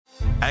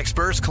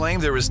Experts claim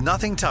there is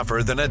nothing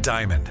tougher than a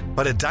diamond.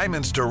 But at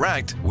Diamonds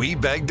Direct, we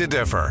beg to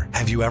differ.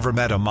 Have you ever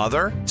met a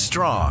mother?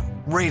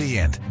 Strong,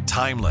 radiant,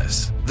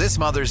 timeless. This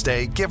Mother's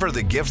Day, give her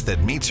the gift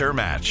that meets her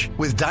match.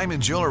 With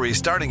diamond jewelry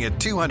starting at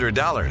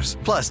 $200.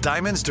 Plus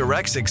Diamonds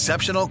Direct's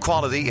exceptional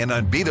quality and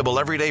unbeatable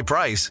everyday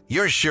price,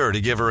 you're sure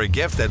to give her a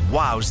gift that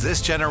wows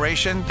this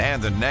generation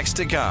and the next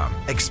to come.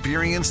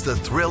 Experience the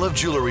thrill of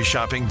jewelry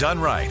shopping done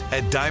right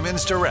at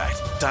Diamonds Direct.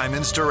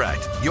 Diamonds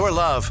Direct. Your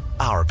love,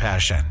 our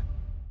passion.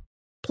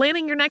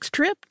 Planning your next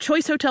trip?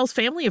 Choice Hotels'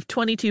 family of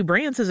 22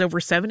 brands has over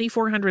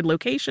 7,400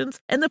 locations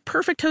and the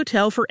perfect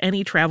hotel for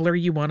any traveler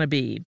you want to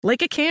be.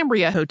 Like a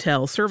Cambria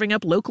Hotel, serving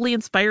up locally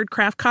inspired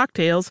craft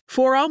cocktails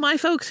for all my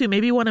folks who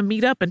maybe want to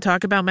meet up and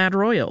talk about Mad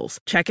Royals.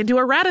 Check into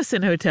a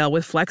Radisson Hotel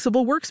with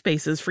flexible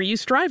workspaces for you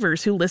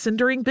strivers who listen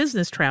during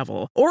business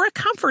travel. Or a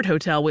Comfort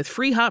Hotel with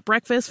free hot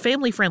breakfast,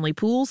 family-friendly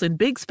pools, and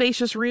big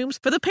spacious rooms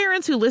for the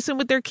parents who listen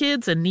with their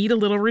kids and need a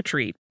little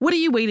retreat. What are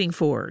you waiting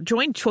for?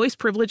 Join Choice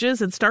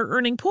Privileges and start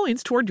earning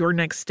points toward your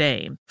next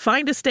stay.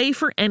 Find a stay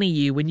for any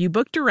you when you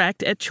book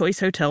direct at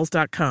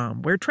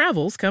choicehotels.com, where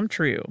travels come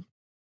true.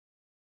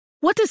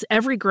 What does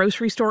every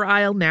grocery store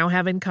aisle now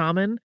have in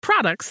common?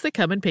 Products that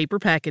come in paper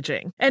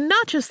packaging. And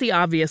not just the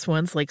obvious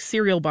ones like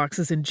cereal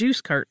boxes and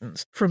juice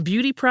cartons. From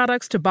beauty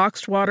products to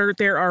boxed water,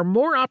 there are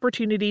more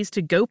opportunities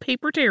to go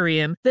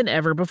papertarian than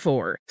ever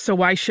before. So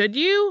why should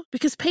you?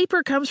 Because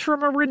paper comes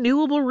from a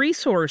renewable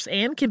resource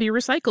and can be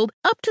recycled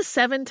up to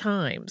 7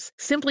 times.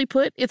 Simply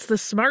put, it's the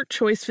smart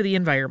choice for the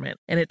environment.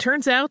 And it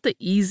turns out the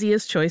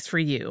easiest choice for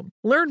you.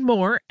 Learn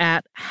more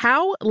at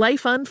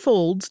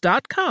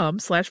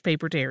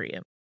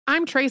howlifeunfolds.com/papertarian.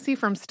 I'm Tracy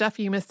from Stuff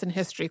You Missed in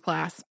History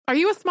class. Are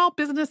you a small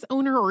business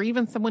owner or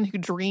even someone who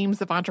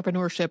dreams of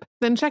entrepreneurship?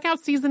 Then check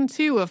out Season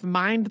 2 of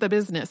Mind the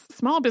Business,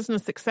 Small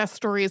Business Success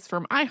Stories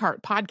from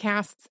iHeart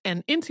Podcasts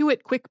and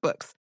Intuit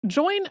QuickBooks.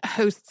 Join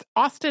hosts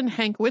Austin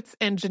Hankwitz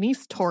and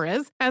Janice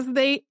Torres as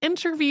they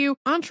interview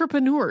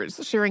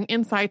entrepreneurs sharing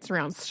insights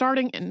around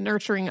starting and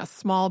nurturing a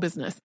small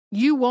business.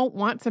 You won't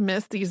want to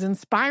miss these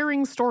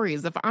inspiring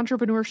stories of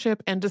entrepreneurship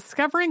and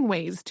discovering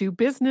ways to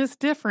business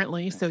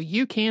differently so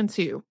you can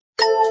too.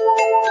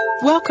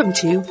 Welcome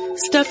to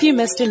Stuff You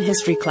Missed in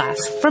History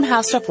class from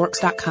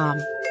HowStuffWorks.com.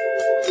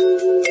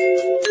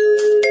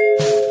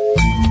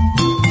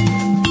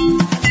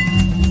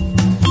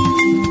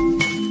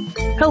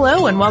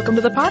 Hello and welcome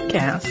to the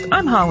podcast.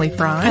 I'm Holly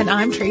Fry. And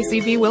I'm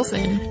Tracy V.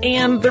 Wilson.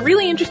 And the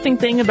really interesting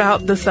thing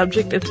about the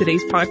subject of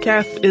today's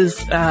podcast is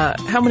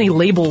how many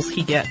labels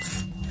he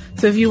gets.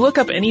 So if you look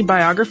up any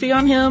biography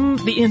on him,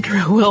 the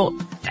intro will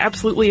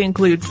absolutely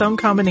include some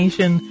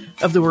combination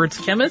of the words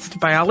chemist,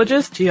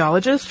 biologist,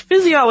 geologist,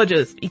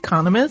 physiologist,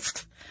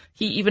 economist.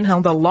 He even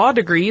held a law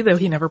degree, though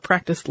he never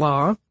practiced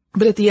law.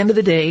 But at the end of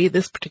the day,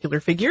 this particular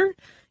figure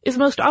is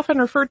most often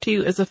referred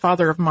to as the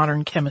father of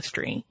modern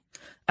chemistry.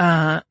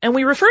 And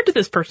we referred to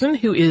this person,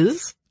 who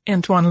is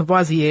Antoine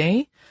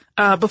Lavoisier,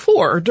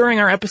 during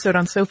our episode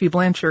on Sophie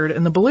Blanchard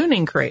and the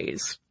ballooning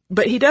craze.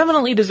 But he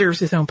definitely deserves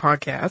his own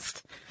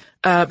podcast,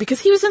 because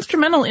he was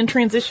instrumental in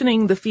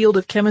transitioning the field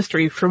of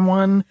chemistry from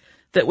one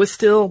that was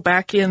still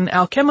back in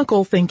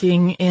alchemical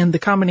thinking and the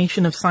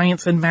combination of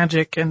science and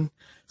magic and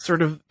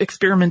sort of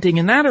experimenting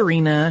in that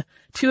arena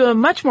to a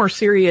much more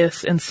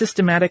serious and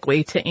systematic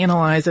way to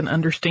analyze and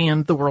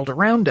understand the world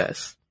around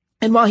us.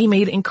 And while he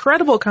made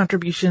incredible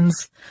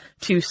contributions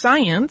to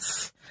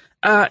science,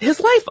 his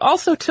life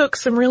also took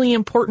some really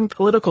important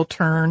political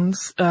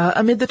turns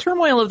amid the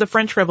turmoil of the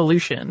French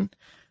Revolution.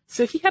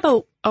 So he had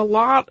a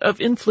lot of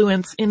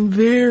influence in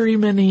very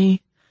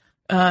many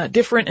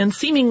different and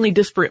seemingly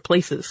disparate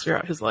places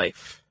throughout his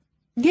life.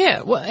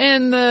 Yeah, well,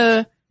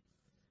 and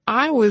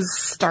I was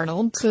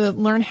startled to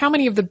learn how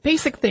many of the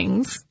basic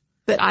things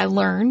that I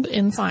learned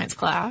in science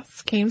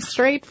class came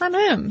straight from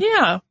him.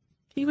 Yeah,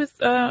 he was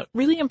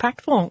really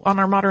impactful on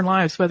our modern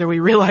lives, whether we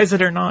realize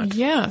it or not.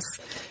 Yes.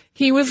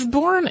 He was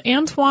born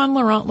Antoine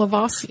Laurent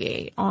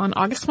Lavoisier on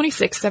August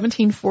 26,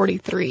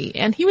 1743,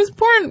 and he was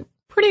born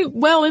pretty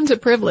well into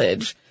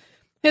privilege.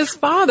 His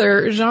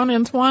father,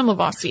 Jean-Antoine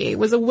Lavoisier,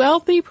 was a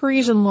wealthy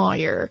Parisian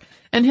lawyer,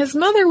 and his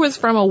mother was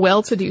from a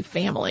well-to-do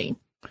family.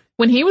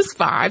 When he was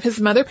 5,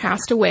 his mother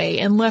passed away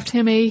and left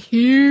him a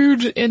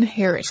huge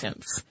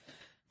inheritance.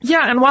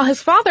 Yeah, and while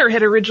his father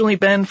had originally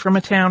been from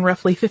a town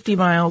roughly 50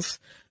 miles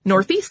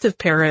northeast of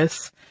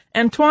Paris,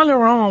 Antoine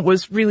Laurent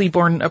was really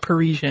born a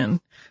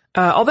Parisian,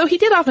 although he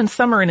did often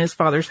summer in his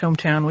father's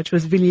hometown, which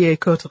was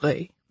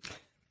Villiers-Cotterêts.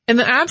 In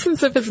the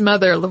absence of his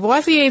mother,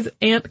 Lavoisier's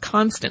Aunt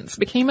Constance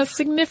became a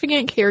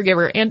significant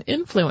caregiver and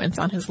influence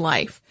on his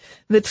life.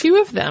 The two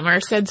of them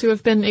are said to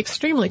have been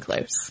extremely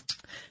close.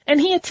 And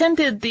he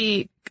attended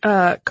the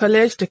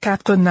Collège de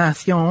Quatre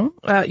Nations.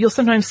 You'll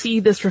sometimes see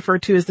this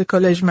referred to as the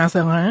Collège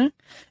Mazarin.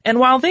 And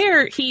while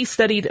there, he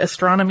studied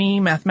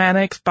astronomy,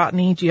 mathematics,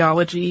 botany,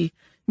 geology,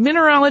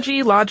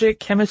 mineralogy, logic,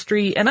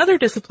 chemistry, and other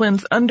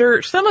disciplines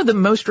under some of the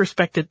most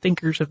respected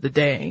thinkers of the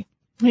day.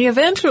 He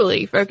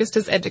eventually focused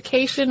his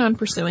education on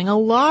pursuing a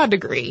law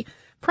degree,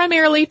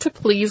 primarily to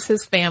please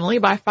his family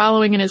by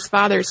following in his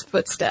father's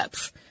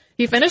footsteps.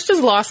 He finished his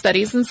law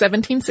studies in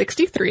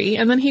 1763,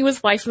 and then he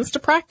was licensed to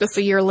practice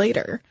a year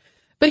later.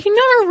 But he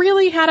never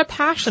really had a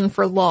passion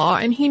for law,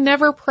 and he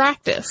never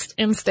practiced.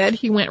 Instead,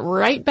 he went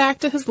right back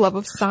to his love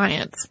of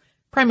science,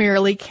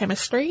 primarily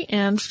chemistry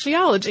and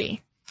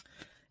geology.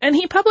 And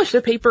he published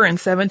a paper in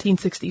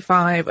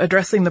 1765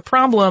 addressing the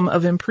problem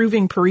of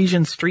improving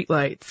Parisian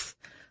streetlights.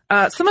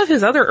 Some of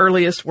his other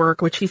earliest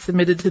work, which he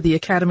submitted to the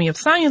Academy of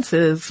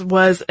Sciences,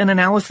 was an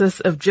analysis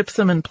of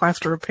gypsum and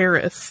plaster of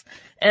Paris.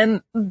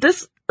 And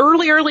this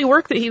early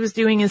work that he was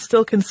doing is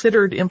still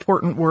considered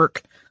important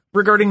work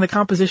regarding the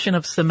composition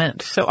of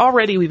cement. So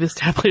already we've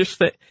established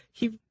that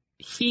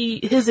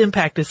his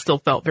impact is still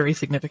felt very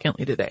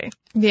significantly today.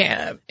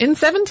 Yeah. In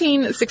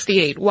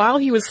 1768, while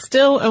he was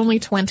still only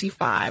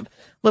 25,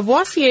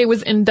 Lavoisier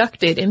was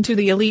inducted into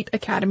the elite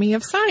Academy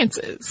of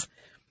Sciences.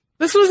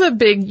 This was a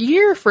big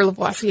year for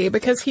Lavoisier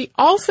because he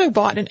also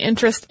bought an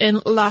interest in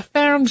La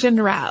Ferme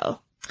Générale.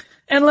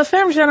 And La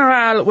Ferme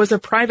Générale was a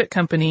private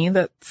company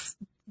that's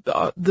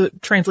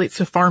translates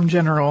to Farm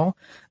General,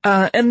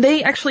 and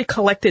they actually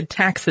collected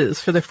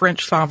taxes for the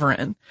French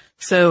sovereign.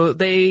 So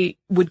they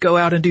would go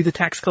out and do the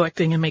tax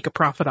collecting and make a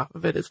profit off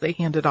of it as they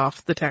handed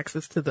off the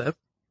taxes to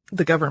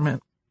the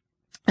government.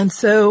 And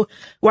so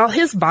while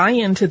his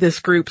buy-in to this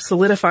group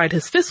solidified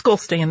his fiscal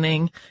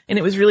standing, and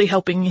it was really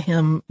helping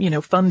him,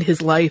 fund his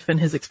life and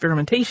his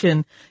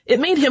experimentation, it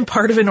made him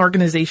part of an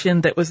organization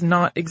that was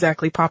not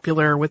exactly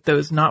popular with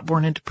those not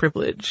born into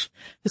privilege,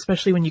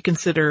 especially when you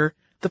consider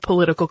the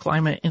political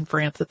climate in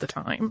France at the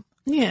time.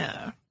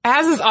 Yeah.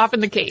 As is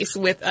often the case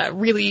with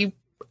really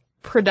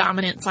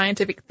predominant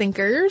scientific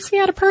thinkers, he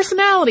had a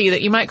personality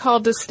that you might call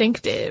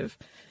distinctive.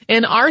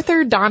 In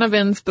Arthur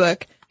Donovan's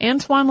book,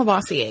 Antoine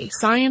Lavoisier,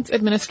 Science,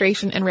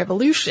 Administration, and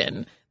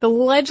Revolution, the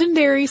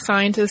legendary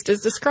scientist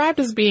is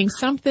described as being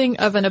something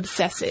of an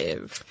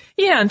obsessive.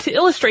 Yeah, and to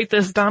illustrate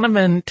this,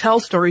 Donovan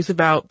tells stories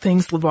about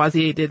things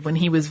Lavoisier did when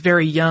he was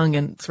very young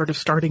and sort of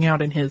starting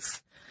out in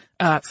his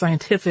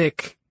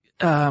scientific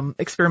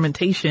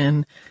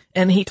experimentation.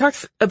 And he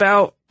talks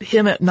about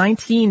him at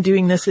 19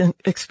 doing this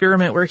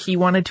experiment where he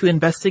wanted to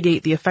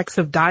investigate the effects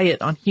of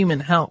diet on human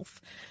health.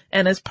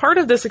 And as part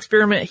of this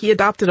experiment, he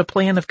adopted a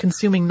plan of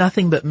consuming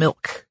nothing but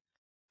milk.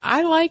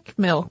 I like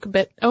milk,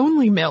 but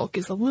only milk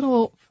is a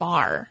little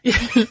far.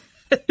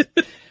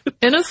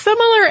 In a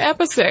similar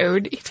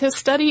episode, to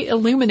study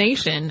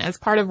illumination as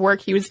part of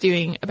work he was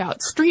doing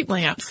about street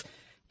lamps,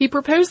 he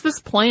proposed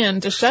this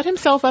plan to shut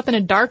himself up in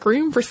a dark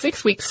room for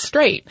 6 weeks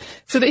straight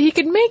so that he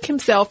could make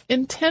himself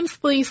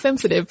intensely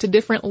sensitive to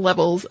different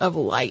levels of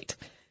light.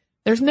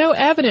 There's no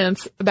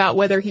evidence about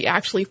whether he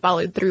actually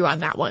followed through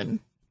on that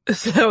one.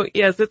 So,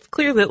 yes, it's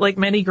clear that like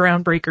many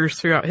groundbreakers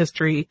throughout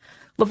history,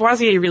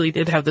 Lavoisier really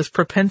did have this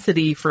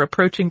propensity for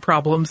approaching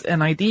problems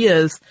and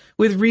ideas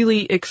with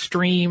really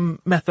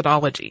extreme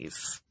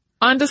methodologies.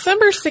 On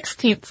December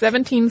 16th,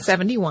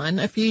 1771,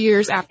 a few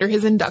years after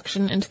his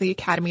induction into the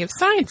Academy of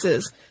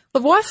Sciences,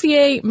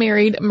 Lavoisier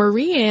married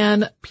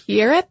Marie-Anne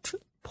Pierrette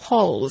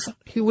Pauls,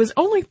 who was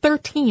only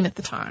 13 at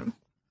the time.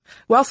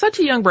 While such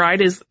a young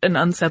bride is an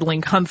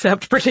unsettling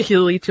concept,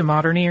 particularly to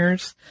modern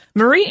ears,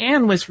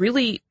 Marie-Anne was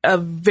really a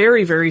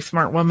very, very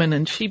smart woman,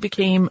 and she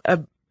became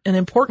an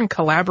important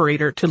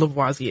collaborator to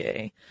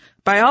Lavoisier.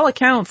 By all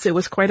accounts, it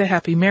was quite a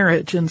happy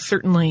marriage, and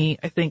certainly,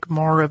 I think,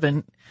 more of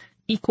an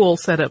equal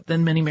setup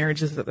than many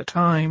marriages at the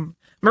time.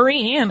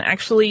 Marie-Anne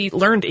actually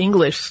learned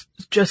English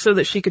just so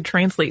that she could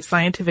translate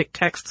scientific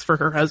texts for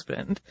her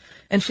husband.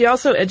 And she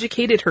also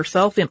educated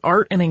herself in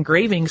art and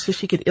engraving so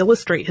she could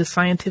illustrate his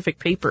scientific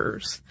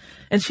papers.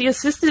 And she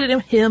assisted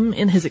him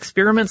in his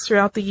experiments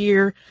throughout the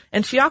year,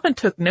 and she often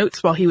took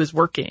notes while he was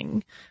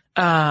working.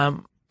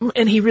 And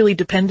he really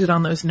depended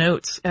on those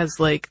notes as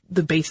like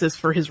the basis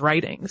for his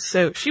writings.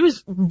 So she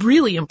was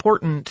really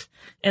important,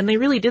 and they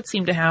really did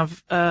seem to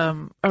have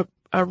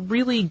a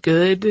really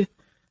good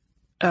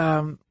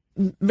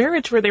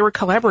marriage where they were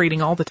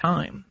collaborating all the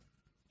time.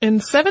 In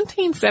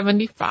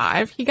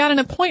 1775, he got an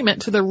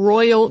appointment to the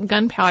Royal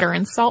Gunpowder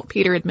and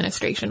Saltpeter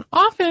Administration,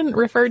 often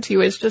referred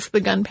to as just the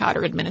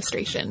Gunpowder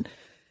Administration.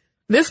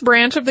 This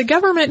branch of the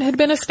government had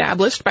been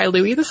established by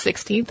Louis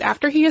XVI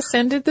after he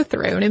ascended the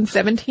throne in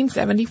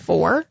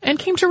 1774 and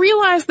came to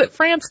realize that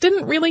France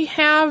didn't really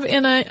have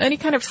any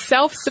kind of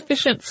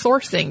self-sufficient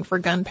sourcing for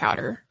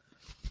gunpowder.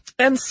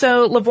 And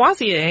so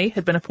Lavoisier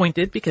had been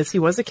appointed because he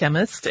was a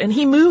chemist, and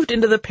he moved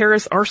into the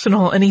Paris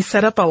arsenal and he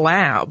set up a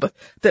lab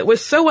that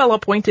was so well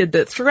appointed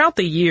that throughout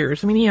the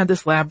years, he had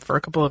this lab for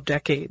a couple of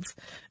decades,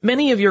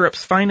 many of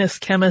Europe's finest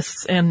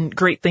chemists and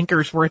great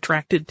thinkers were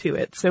attracted to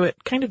it. So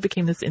it kind of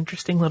became this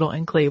interesting little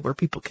enclave where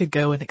people could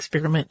go and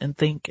experiment and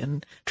think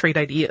and trade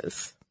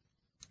ideas.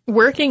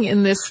 Working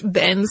in this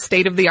then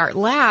state-of-the-art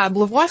lab,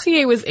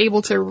 Lavoisier was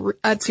able to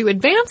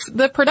advance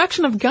the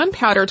production of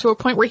gunpowder to a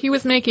point where he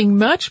was making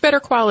much better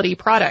quality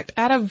product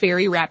at a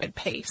very rapid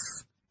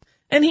pace.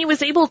 And he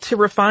was able to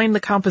refine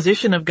the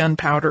composition of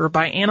gunpowder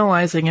by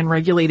analyzing and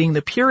regulating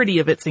the purity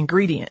of its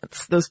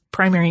ingredients, those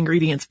primary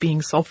ingredients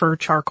being sulfur,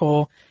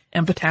 charcoal,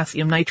 and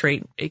potassium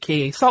nitrate,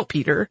 aka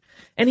saltpeter.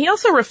 And he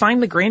also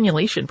refined the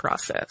granulation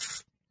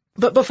process.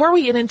 But before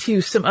we get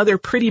into some other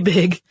pretty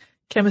big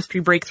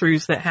chemistry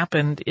breakthroughs that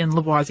happened in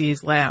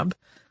Lavoisier's lab,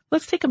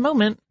 let's take a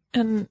moment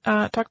and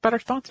talk about our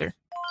sponsor.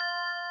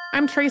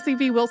 I'm Tracy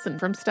V. Wilson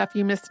from Stuff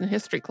You Missed in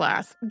History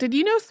Class. Did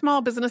you know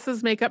small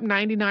businesses make up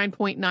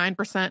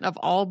 99.9% of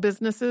all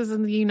businesses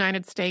in the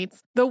United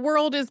States? The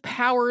world is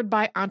powered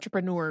by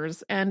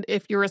entrepreneurs, and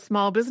if you're a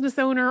small business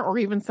owner or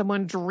even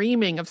someone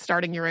dreaming of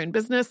starting your own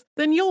business,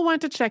 then you'll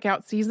want to check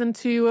out Season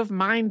 2 of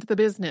Mind the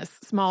Business,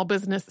 Small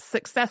Business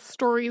Success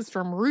Stories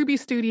from Ruby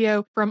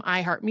Studio, from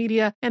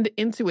iHeartMedia, and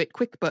Intuit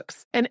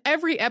QuickBooks. And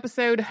every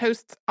episode,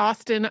 hosts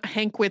Austin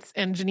Hankwitz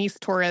and Janice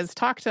Torres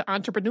talk to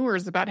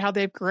entrepreneurs about how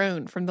they've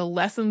grown from the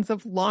lessons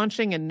of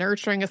launching and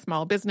nurturing a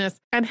small business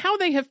and how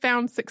they have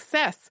found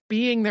success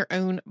being their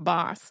own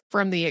boss.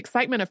 From the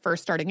excitement of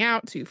first starting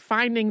out to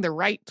finding the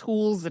right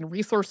tools and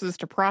resources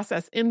to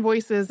process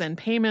invoices and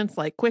payments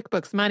like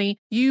QuickBooks Money,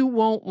 you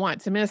won't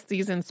want to miss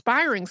these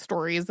inspiring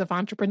stories of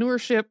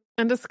entrepreneurship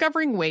and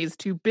discovering ways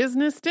to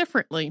business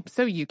differently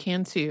so you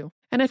can too.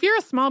 And if you're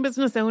a small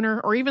business owner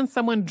or even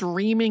someone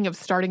dreaming of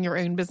starting your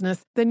own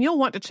business, then you'll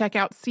want to check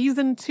out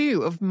Season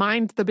 2 of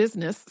Mind the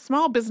Business,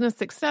 Small Business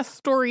Success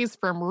Stories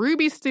from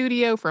Ruby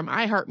Studio, from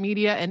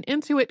iHeartMedia, and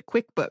Intuit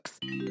QuickBooks.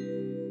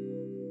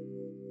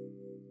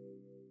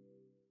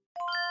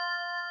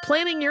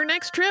 Planning your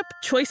next trip?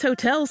 Choice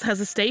Hotels has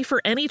a stay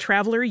for any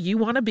traveler you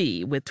want to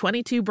be, with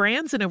 22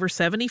 brands and over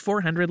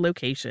 7,400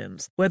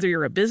 locations. Whether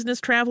you're a business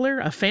traveler,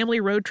 a family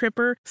road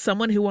tripper,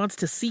 someone who wants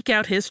to seek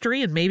out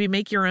history and maybe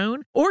make your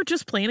own, or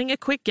just planning a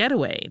quick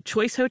getaway,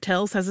 Choice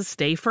Hotels has a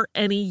stay for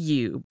any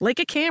you. Like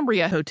a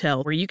Cambria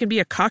Hotel, where you can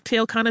be a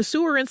cocktail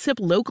connoisseur and sip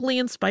locally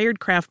inspired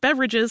craft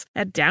beverages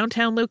at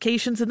downtown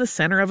locations in the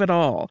center of it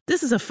all.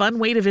 This is a fun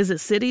way to visit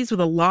cities with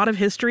a lot of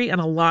history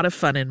and a lot of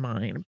fun in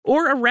mind.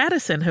 Or a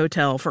Radisson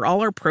Hotel for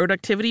all our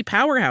productivity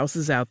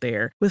powerhouses out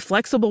there. With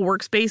flexible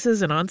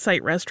workspaces and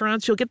on-site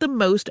restaurants, you'll get the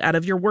most out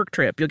of your work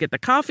trip. You'll get the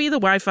coffee, the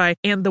Wi-Fi,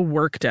 and the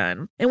work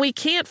done. And we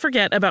can't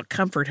forget about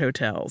Comfort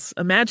Hotels.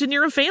 Imagine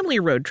you're a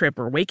family road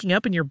tripper, waking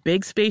up in your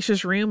big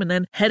spacious room and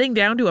then heading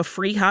down to a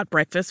free hot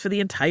breakfast for the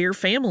entire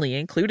family,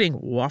 including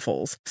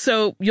waffles.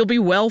 So you'll be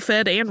well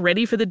fed and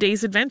ready for the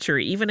day's adventure,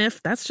 even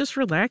if that's just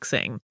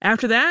relaxing.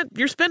 After that,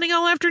 you're spending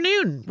all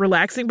afternoon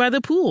relaxing by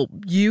the pool.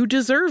 You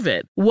deserve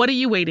it. What are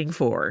you waiting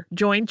for?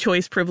 Join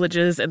Choice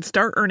Privileges and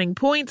start earning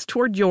points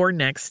toward your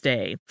next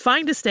stay.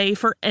 Find a stay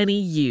for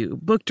any you.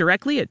 Book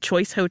directly at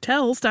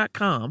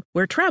choicehotels.com,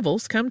 where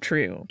travels come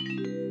true.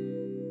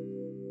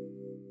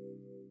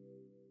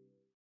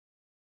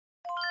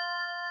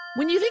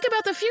 When you think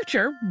about the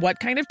future, what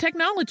kind of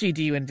technology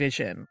do you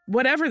envision?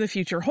 Whatever the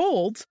future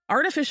holds,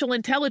 artificial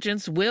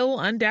intelligence will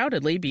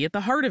undoubtedly be at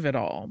the heart of it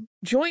all.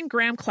 Join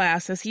Graham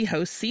Class as he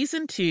hosts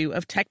Season 2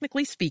 of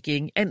Technically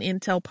Speaking, an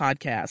Intel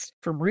podcast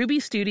from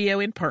Ruby Studio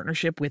in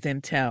partnership with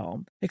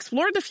Intel.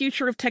 Explore the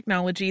future of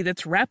technology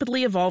that's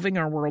rapidly evolving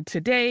our world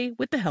today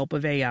with the help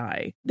of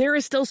AI. There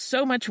is still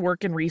so much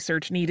work and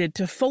research needed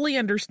to fully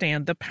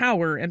understand the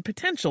power and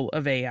potential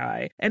of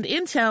AI, and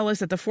Intel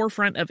is at the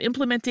forefront of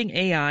implementing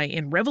AI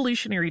in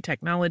revolutionary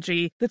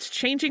technology that's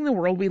changing the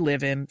world we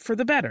live in for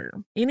the better.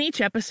 In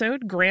each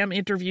episode, Graham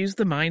interviews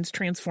the minds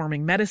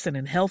transforming medicine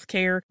and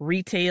healthcare,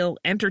 retail,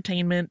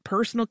 entertainment,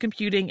 personal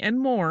computing, and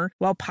more,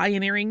 while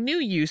pioneering new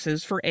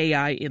uses for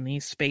AI in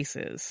these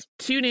spaces.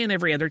 Tune in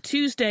every other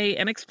Tuesday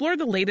and explore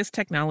the latest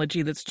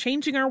technology that's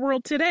changing our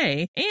world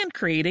today and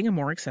creating a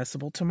more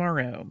accessible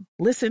tomorrow.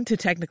 Listen to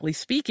Technically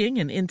Speaking,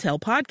 an Intel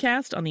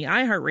podcast on the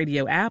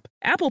iHeartRadio app,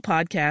 Apple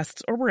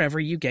Podcasts, or wherever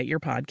you get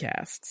your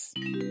podcasts.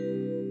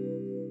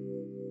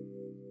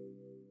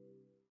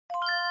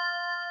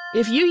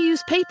 If you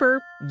use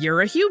paper, you're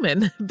a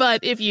human.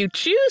 But if you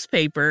choose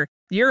paper,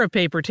 you're a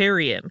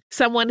papertarian,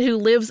 someone who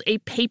lives a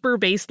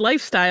paper-based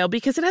lifestyle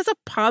because it has a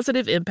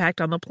positive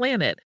impact on the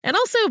planet. And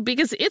also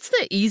because it's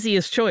the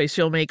easiest choice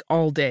you'll make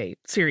all day.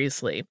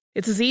 Seriously.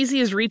 It's as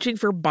easy as reaching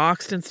for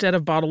boxed instead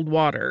of bottled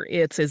water.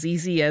 It's as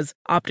easy as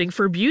opting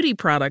for beauty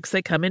products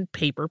that come in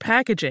paper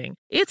packaging.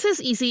 It's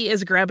as easy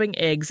as grabbing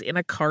eggs in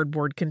a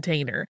cardboard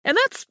container. And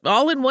that's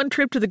all in one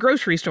trip to the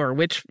grocery store,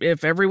 which,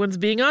 if everyone's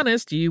being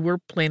honest, you were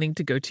planning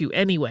to go to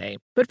anyway.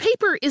 But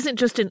paper isn't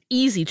just an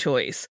easy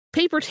choice.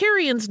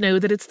 Papertarians know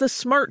that it's the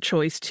smart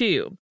choice,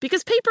 too.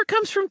 Because paper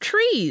comes from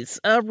trees,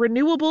 a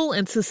renewable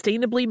and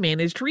sustainably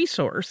managed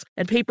resource.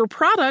 And paper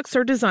products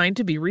are designed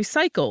to be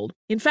recycled.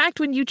 In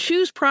fact, when you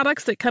choose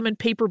products that come in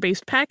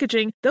paper-based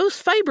packaging, those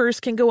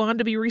fibers can go on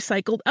to be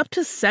recycled up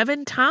to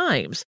 7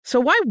 times. So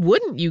why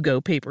wouldn't you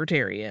go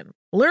papertarian?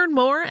 Learn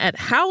more at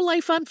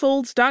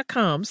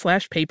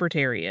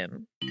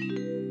howlifeunfolds.com/papertarian.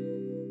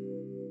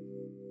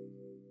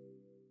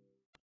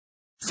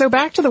 So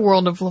back to the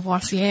world of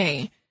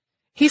Lavoisier.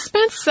 He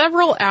spent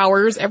several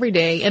hours every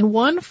day and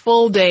one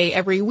full day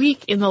every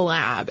week in the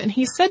lab, and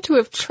he's said to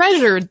have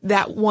treasured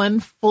that one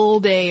full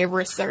day of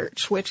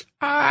research, which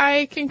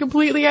I can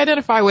completely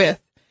identify with.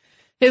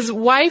 His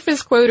wife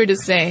is quoted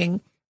as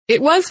saying,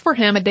 "It was for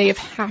him a day of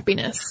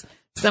happiness,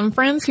 Some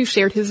friends who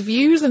shared his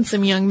views and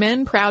some young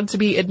men proud to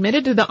be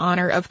admitted to the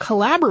honor of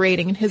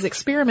collaborating in his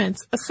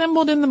experiments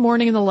assembled in the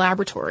morning in the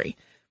laboratory.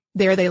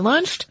 There they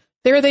lunched,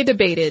 there they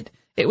debated.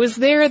 It was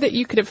there that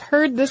you could have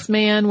heard this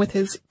man with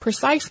his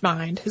precise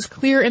mind, his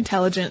clear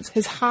intelligence,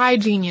 his high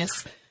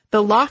genius,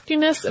 the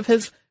loftiness of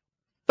his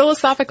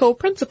philosophical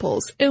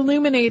principles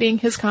illuminating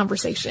his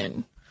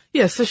conversation.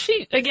 Yeah, so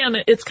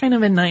it's kind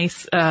of a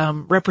nice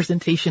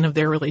representation of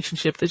their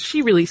relationship that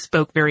she really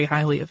spoke very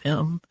highly of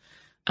him.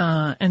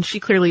 And she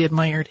clearly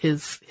admired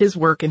his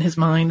work and his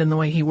mind and the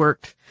way he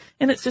worked.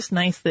 And it's just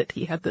nice that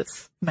he had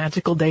this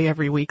magical day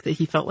every week that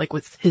he felt like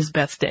was his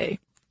best day.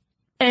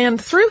 And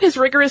through his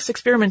rigorous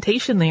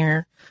experimentation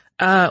there,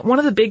 one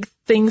of the big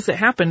things that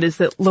happened is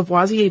that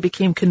Lavoisier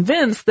became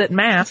convinced that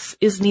mass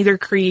is neither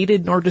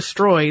created nor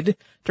destroyed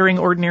during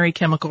ordinary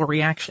chemical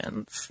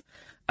reactions.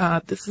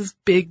 This is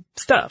big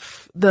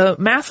stuff. The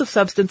mass of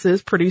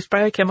substances produced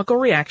by a chemical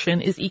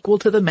reaction is equal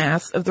to the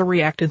mass of the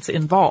reactants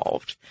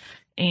involved.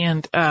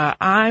 And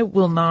I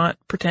will not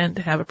pretend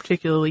to have a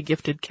particularly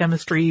gifted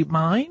chemistry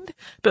mind,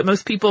 but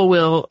most people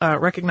will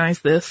recognize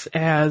this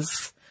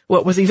as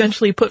what was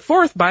eventually put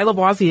forth by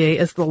Lavoisier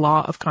as the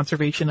law of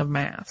conservation of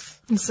mass.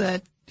 It's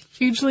a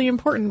hugely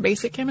important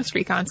basic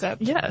chemistry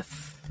concept.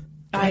 Yes.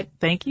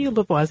 Thank you,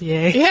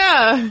 Lavoisier.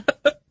 Yeah.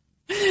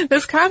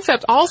 This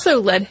concept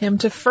also led him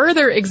to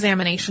further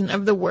examination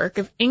of the work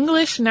of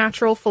English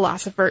natural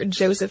philosopher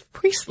Joseph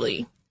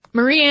Priestley.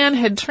 Marie Anne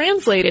had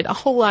translated a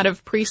whole lot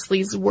of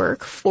Priestley's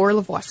work for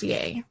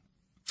Lavoisier.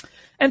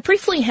 And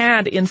Priestley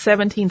had, in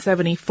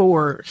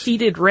 1774,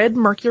 heated red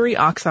mercury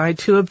oxide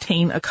to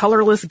obtain a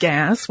colorless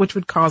gas, which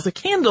would cause a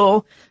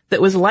candle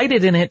that was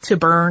lighted in it to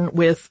burn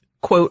with,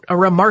 quote, a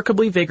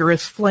remarkably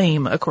vigorous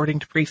flame, according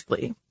to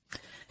Priestley.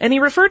 And he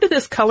referred to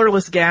this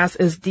colorless gas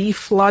as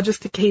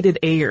dephlogisticated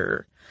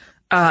air.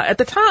 At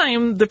the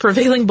time, the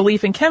prevailing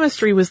belief in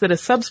chemistry was that a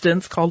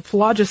substance called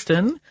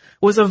phlogiston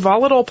was a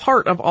volatile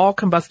part of all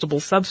combustible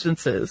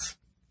substances,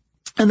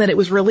 and that it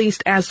was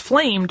released as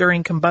flame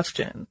during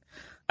combustion.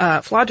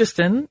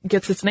 Phlogiston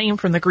gets its name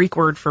from the Greek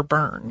word for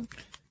burn.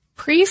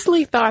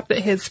 Priestley thought that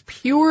his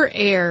pure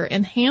air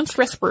enhanced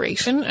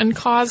respiration and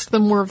caused the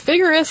more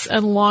vigorous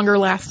and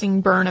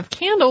longer-lasting burn of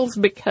candles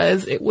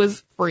because it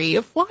was free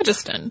of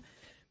phlogiston.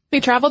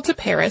 He traveled to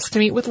Paris to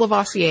meet with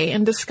Lavoisier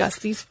and discuss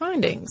these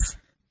findings.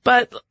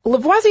 But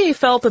Lavoisier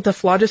felt that the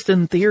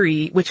phlogiston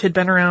theory, which had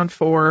been around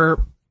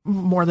for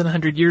more than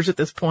 100 years at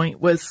this point,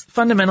 was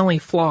fundamentally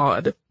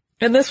flawed.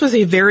 And this was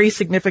a very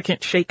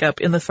significant shakeup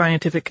in the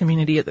scientific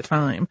community at the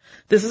time.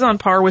 This is on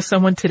par with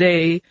someone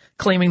today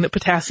claiming that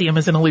potassium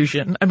is an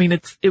illusion. I mean,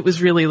 it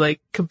was really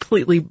like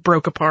completely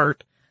broke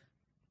apart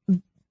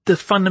the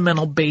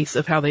fundamental base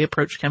of how they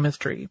approached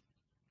chemistry.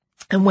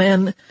 And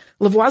when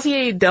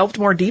Lavoisier delved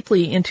more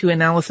deeply into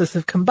analysis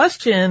of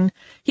combustion,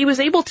 he was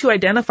able to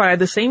identify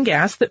the same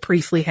gas that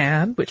Priestley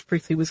had, which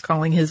Priestley was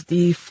calling his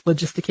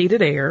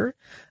dephlogisticated air.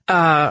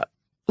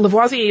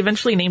 Lavoisier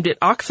eventually named it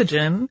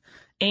oxygen.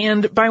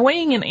 And by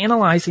weighing and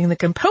analyzing the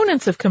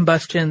components of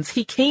combustions,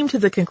 he came to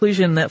the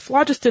conclusion that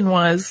phlogiston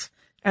was,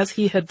 as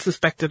he had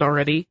suspected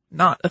already,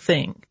 not a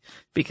thing,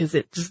 because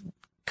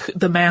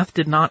the math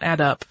did not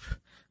add up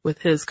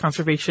with his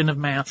conservation of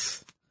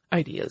mass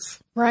ideas.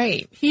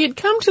 Right. He had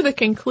come to the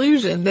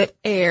conclusion that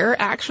air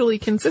actually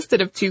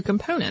consisted of two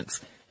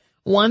components.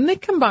 One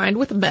that combined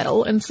with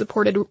metal and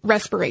supported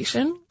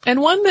respiration,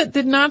 and one that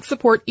did not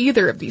support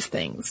either of these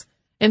things.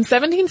 In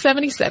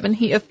 1777,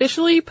 he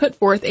officially put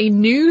forth a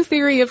new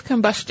theory of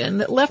combustion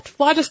that left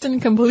phlogiston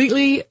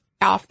completely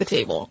off the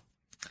table.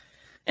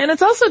 And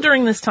it's also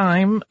during this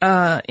time,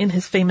 in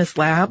his famous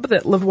lab,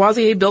 that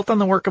Lavoisier built on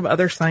the work of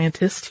other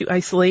scientists to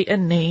isolate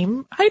and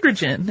name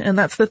hydrogen. And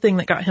that's the thing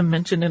that got him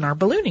mentioned in our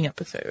ballooning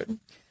episode.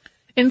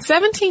 In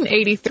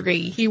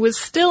 1783, he was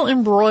still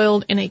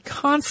embroiled in a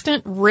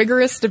constant,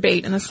 rigorous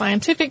debate in the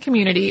scientific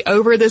community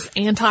over this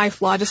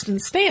anti-phlogiston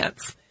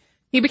stance.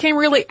 He became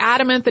really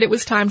adamant that it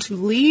was time to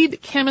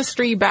lead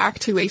chemistry back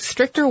to a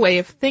stricter way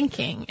of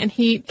thinking, and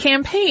he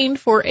campaigned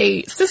for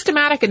a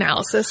systematic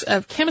analysis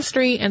of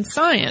chemistry and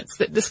science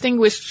that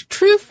distinguished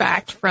true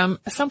fact from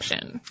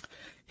assumption.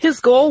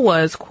 His goal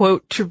was,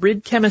 quote, to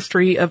rid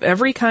chemistry of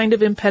every kind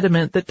of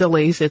impediment that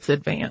delays its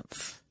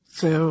advance.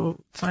 So,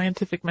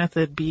 scientific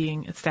method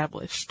being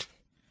established.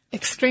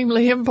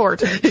 Extremely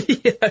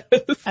important. Yes.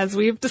 As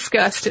we've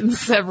discussed in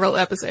several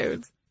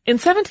episodes. In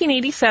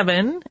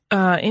 1787,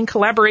 in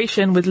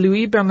collaboration with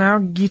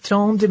Louis-Bernard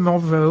Guiton de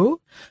Morveau,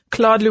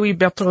 Claude-Louis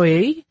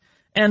Berthollet,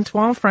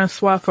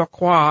 Antoine-François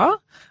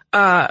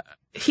Fourcroy,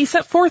 he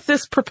set forth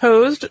this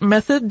proposed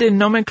method de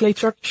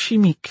nomenclature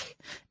chimique.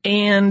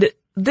 And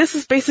this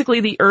is basically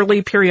the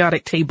early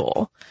periodic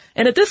table.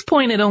 And at this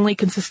point, it only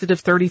consisted of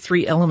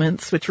 33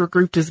 elements, which were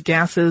grouped as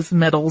gases,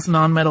 metals,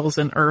 nonmetals,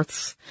 and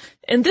earths.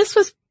 And this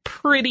was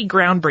pretty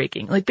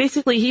groundbreaking. Like,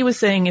 basically, he was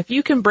saying if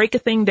you can break a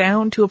thing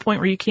down to a point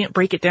where you can't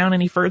break it down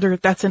any further,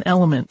 that's an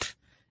element.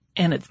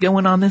 And it's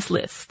going on this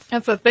list.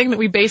 That's a thing that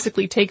we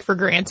basically take for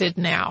granted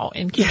now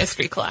in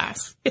chemistry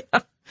class.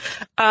 Yeah.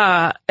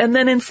 And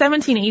then in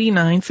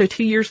 1789, so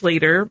 2 years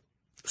later,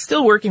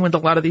 still working with a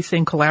lot of these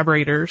same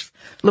collaborators,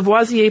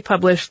 Lavoisier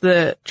published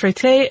the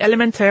Traité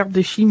élémentaire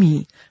de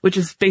chimie, which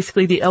is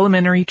basically the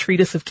elementary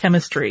treatise of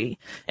chemistry.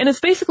 And it's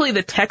basically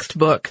the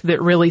textbook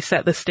that really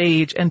set the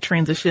stage and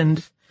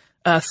transitioned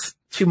us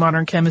to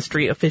modern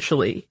chemistry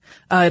officially.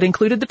 It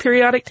included the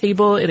periodic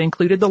table, it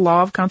included the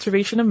law of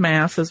conservation of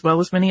mass, as well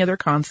as many other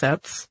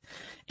concepts.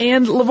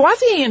 And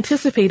Lavoisier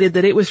anticipated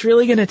that it was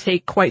really going to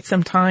take quite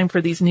some time for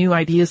these new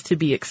ideas to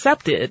be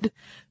accepted.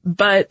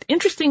 But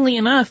interestingly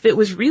enough, it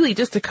was really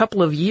just a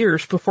couple of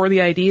years before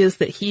the ideas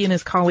that he and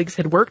his colleagues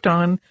had worked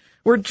on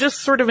were just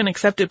sort of an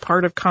accepted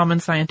part of common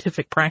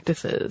scientific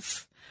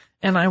practices.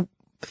 And I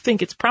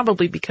think it's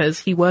probably because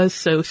he was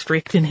so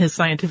strict in his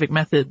scientific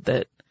method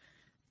that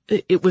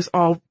it was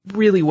all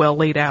really well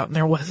laid out, and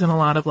there wasn't a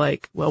lot of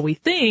like, well, we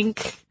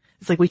think.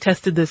 It's like we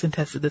tested this and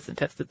tested this and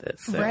tested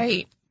this. So.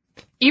 Right.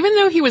 Even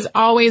though he was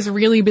always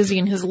really busy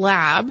in his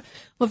lab,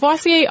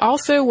 Lavoisier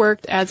also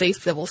worked as a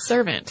civil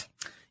servant.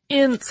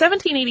 In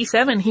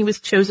 1787, he was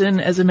chosen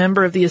as a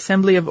member of the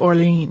Assembly of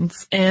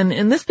Orleans, and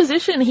in this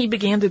position, he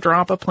began to draw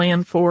up a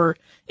plan for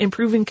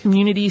improving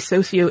community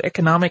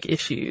socioeconomic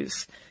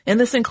issues. And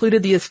this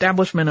included the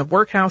establishment of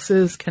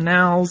workhouses,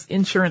 canals,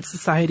 insurance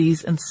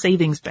societies, and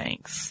savings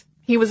banks.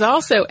 He was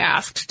also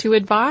asked to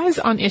advise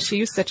on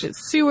issues such as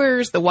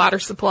sewers, the water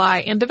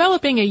supply, and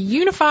developing a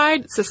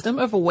unified system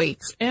of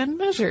weights and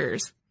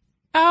measures,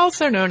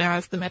 also known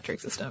as the metric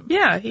system.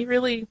 Yeah, he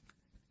really,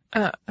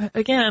 the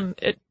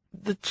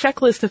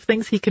checklist of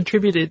things he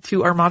contributed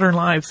to our modern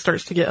lives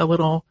starts to get a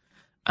little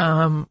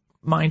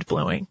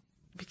mind-blowing,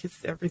 because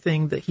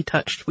everything that he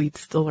touched, we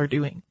still are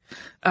doing.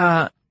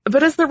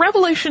 But as the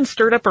revolution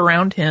stirred up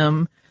around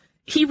him,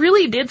 he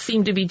really did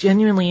seem to be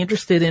genuinely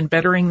interested in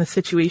bettering the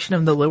situation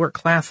of the lower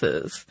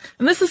classes.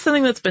 And this is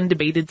something that's been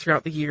debated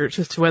throughout the years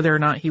as to whether or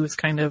not he was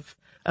kind of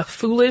a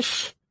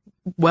foolish,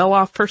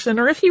 well-off person,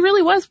 or if he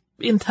really was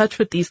in touch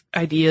with these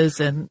ideas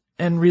and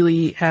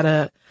really had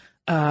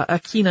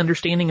a keen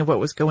understanding of what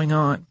was going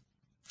on.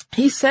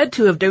 He's said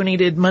to have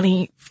donated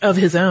money of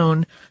his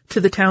own to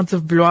the towns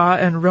of Blois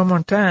and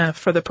Romorantin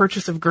for the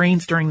purchase of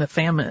grains during the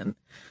famine.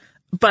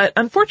 But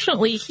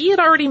unfortunately, he had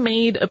already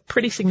made a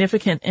pretty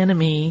significant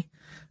enemy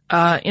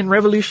in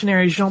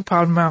revolutionary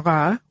Jean-Paul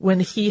Marat when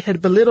he had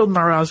belittled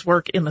Marat's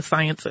work in the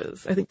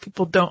sciences. I think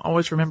people don't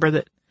always remember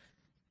that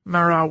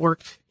Marat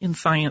worked in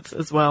science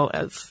as well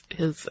as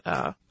his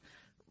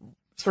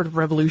sort of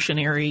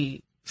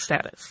revolutionary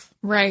status.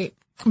 Right.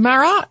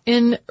 Marat,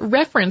 in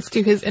reference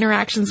to his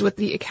interactions with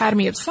the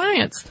Academy of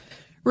Science,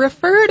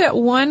 referred at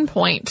one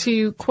point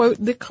to, quote,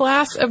 the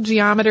class of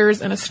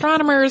geometers and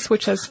astronomers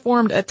which has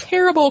formed a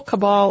terrible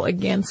cabal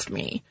against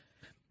me.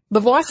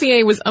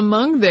 Lavoisier was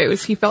among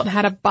those he felt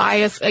had a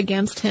bias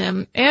against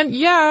him, and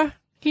yeah,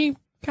 he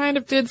kind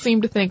of did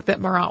seem to think that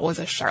Marat was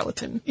a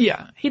charlatan.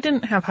 Yeah, he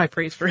didn't have high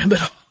praise for him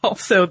at all,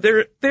 so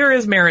there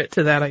is merit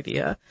to that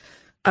idea.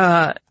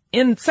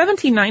 In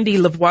 1790,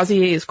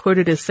 Lavoisier is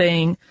quoted as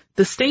saying,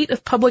 "The state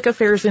of public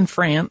affairs in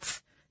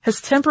France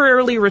has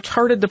temporarily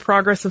retarded the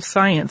progress of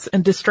science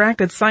and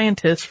distracted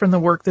scientists from the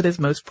work that is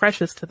most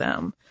precious to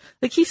them."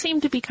 Like, he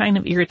seemed to be kind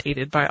of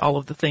irritated by all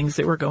of the things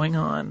that were going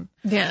on.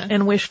 Yeah.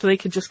 And wished they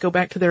could just go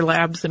back to their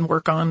labs and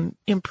work on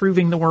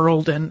improving the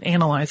world and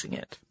analyzing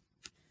it.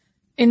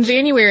 In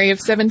January of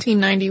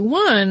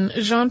 1791,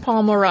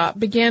 Jean-Paul Marat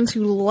began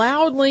to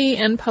loudly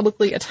and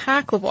publicly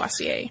attack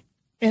Lavoisier.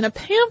 In a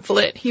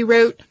pamphlet, he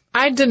wrote,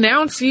 "I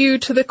denounce you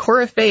to the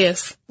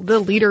Coryphaeus, the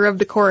leader of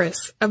the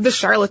chorus, of the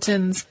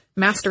charlatans,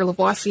 Master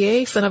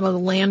Lavoisier, son of a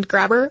land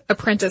grabber,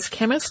 apprentice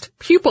chemist,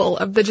 pupil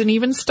of the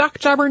Genevan stock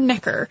jobber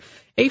Necker,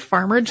 a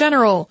farmer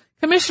general,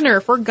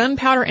 commissioner for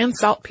gunpowder and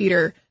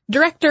saltpeter,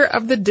 director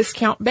of the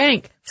discount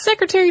bank,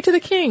 secretary to the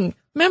king,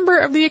 member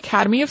of the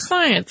Academy of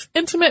Science,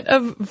 intimate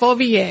of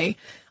Volvier,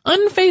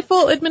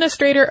 unfaithful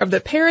administrator of the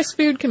Paris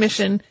Food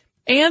Commission,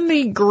 and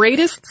the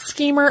greatest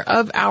schemer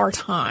of our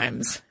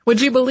times."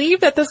 Would you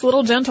believe that this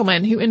little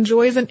gentleman who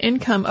enjoys an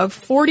income of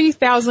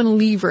 40,000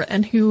 livres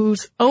and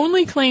whose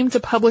only claim to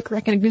public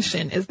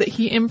recognition is that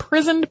he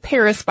imprisoned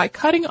Paris by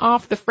cutting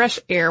off the fresh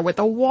air with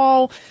a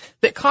wall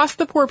that cost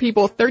the poor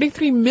people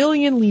 33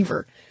 million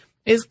livres,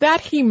 is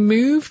that he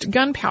moved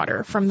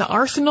gunpowder from the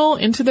arsenal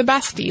into the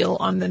Bastille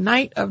on the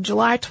night of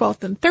July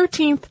 12th and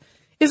 13th,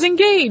 is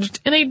engaged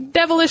in a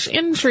devilish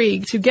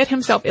intrigue to get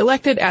himself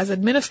elected as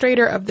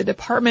administrator of the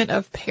Department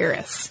of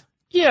Paris.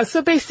 Yeah,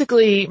 so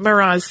basically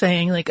Marat is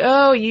saying, like,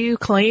 oh, you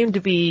claim to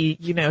be,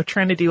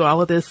 trying to do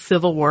all of this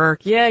civil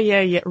work.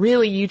 Yeah.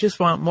 Really, you just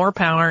want more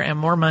power and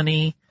more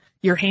money.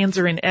 Your hands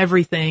are in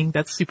everything.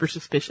 That's super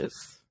suspicious.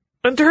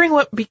 And during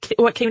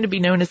what came to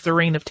be known as the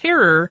Reign of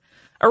Terror,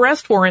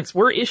 arrest warrants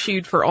were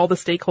issued for all the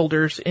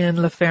stakeholders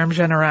in La Ferme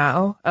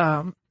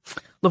Générale.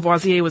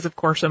 Lavoisier was, of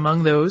course,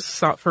 among those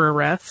sought for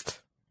arrest.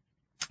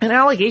 And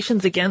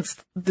allegations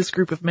against this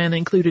group of men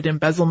included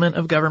embezzlement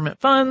of government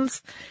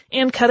funds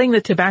and cutting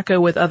the tobacco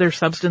with other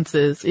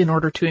substances in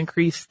order to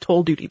increase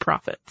toll duty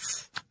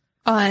profits.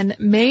 On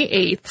May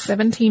 8th,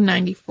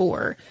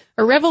 1794,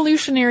 a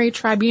revolutionary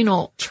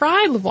tribunal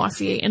tried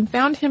Lavoisier and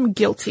found him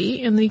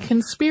guilty in the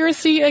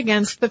conspiracy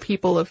against the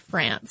people of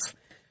France.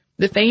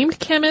 The famed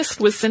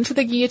chemist was sent to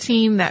the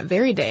guillotine that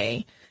very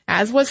day,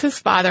 as was his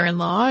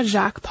father-in-law,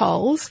 Jacques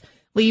Pauls,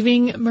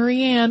 leaving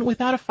Marie-Anne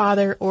without a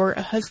father or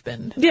a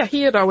husband. Yeah,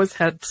 he had always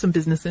had some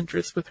business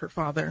interests with her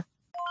father.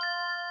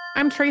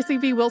 I'm Tracy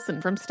V.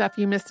 Wilson from Stuff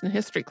You Missed in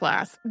History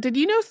Class. Did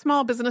you know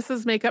small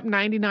businesses make up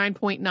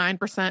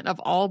 99.9% of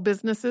all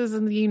businesses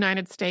in the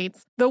United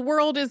States? The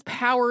world is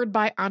powered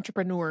by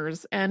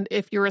entrepreneurs, and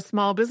if you're a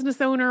small business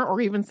owner or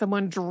even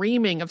someone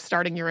dreaming of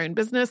starting your own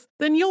business,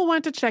 then you'll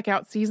want to check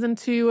out Season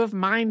 2 of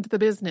Mind the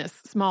Business,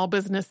 Small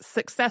Business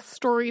Success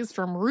Stories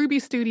from Ruby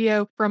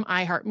Studio, from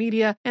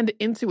iHeartMedia, and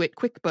Intuit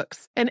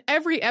QuickBooks. In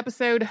every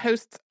episode,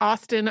 hosts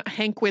Austin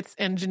Hankwitz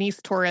and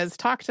Janice Torres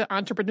talk to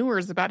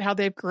entrepreneurs about how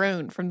they've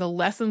grown from the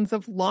lessons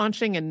of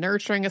launching and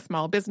nurturing a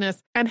small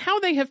business and how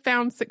they have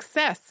found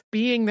success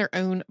being their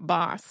own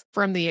boss.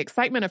 From the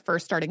excitement of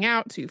first starting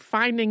out to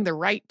finding the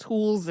right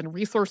tools and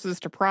resources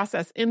to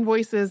process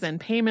invoices and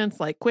payments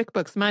like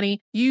QuickBooks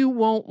Money, you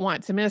won't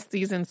want to miss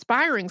these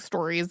inspiring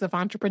stories of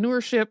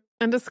entrepreneurship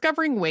and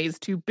discovering ways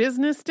to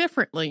business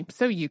differently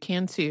so you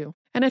can too.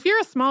 And if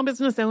you're a small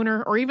business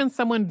owner or even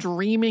someone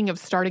dreaming of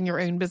starting your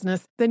own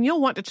business, then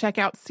you'll want to check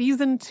out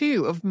Season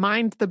 2 of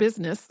Mind the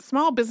Business,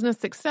 Small Business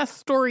Success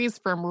Stories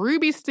from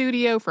Ruby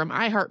Studio, from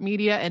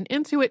iHeartMedia, and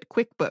Intuit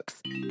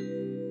QuickBooks.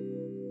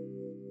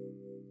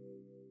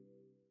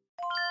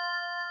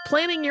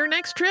 Planning your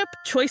next trip?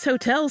 Choice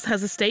Hotels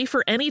has a stay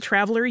for any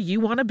traveler you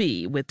want to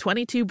be, with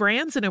 22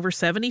 brands and over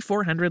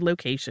 7,400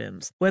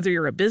 locations. Whether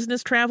you're a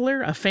business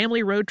traveler, a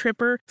family road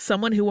tripper,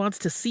 someone who wants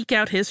to seek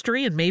out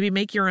history and maybe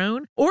make your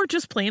own, or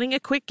just planning a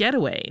quick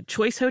getaway,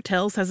 Choice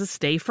Hotels has a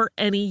stay for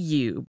any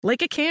you.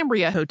 Like a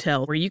Cambria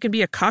Hotel, where you can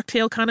be a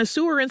cocktail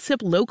connoisseur and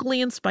sip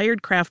locally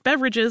inspired craft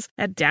beverages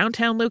at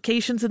downtown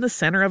locations in the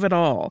center of it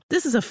all.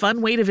 This is a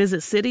fun way to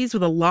visit cities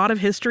with a lot of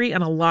history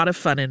and a lot of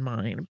fun in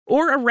mind.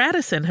 Or a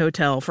Radisson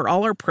Hotel for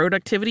all our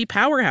productivity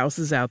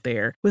powerhouses out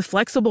there. With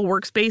flexible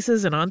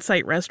workspaces and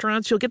on-site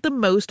restaurants, you'll get the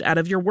most out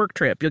of your work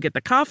trip. You'll get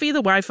the coffee,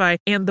 the Wi-Fi,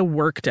 and the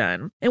work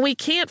done. And we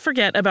can't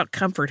forget about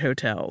Comfort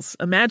Hotels.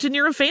 Imagine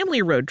you're a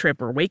family road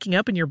tripper, waking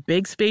up in your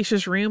big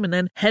spacious room and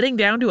then heading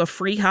down to a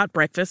free hot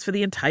breakfast for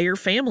the entire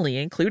family,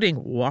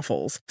 including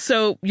waffles.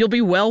 So you'll be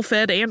well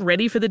fed and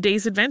ready for the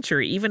day's adventure,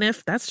 even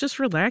if that's just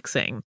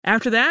relaxing.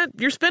 After that,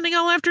 you're spending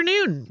all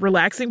afternoon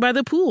relaxing by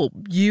the pool.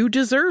 You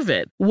deserve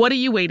it. What are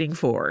you waiting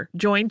for?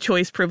 Join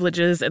Choice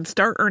Privileges and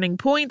start earning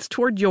points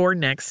toward your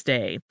next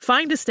stay.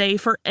 Find a stay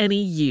for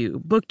any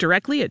you. Book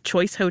directly at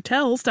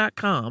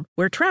choicehotels.com,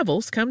 where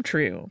travels come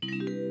true.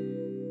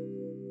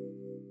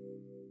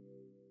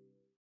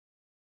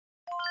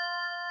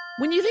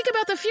 When you think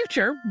about the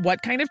future,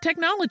 what kind of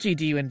technology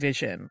do you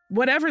envision?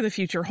 Whatever the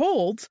future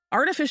holds,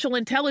 artificial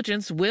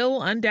intelligence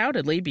will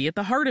undoubtedly be at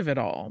the heart of it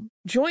all.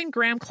 Join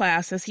Graham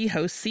Class as he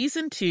hosts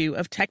Season 2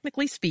 of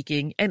Technically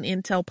Speaking, an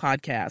Intel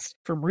podcast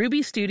from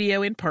Ruby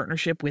Studio in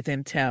partnership with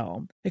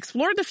Intel.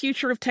 Explore the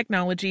future of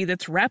technology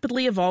that's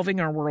rapidly evolving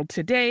our world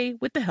today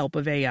with the help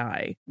of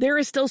AI. There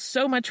is still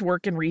so much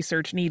work and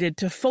research needed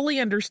to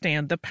fully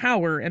understand the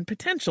power and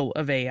potential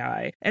of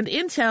AI, and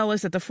Intel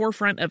is at the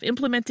forefront of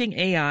implementing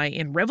AI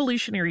in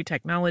revolutionary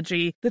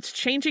technology that's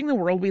changing the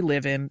world we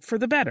live in for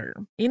the better.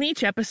 In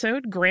each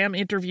episode, Graham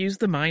interviews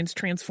the minds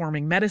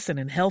transforming medicine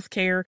and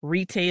healthcare,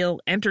 retail,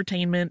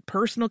 entertainment,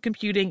 personal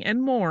computing,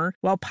 and more,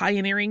 while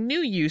pioneering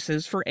new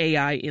uses for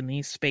AI in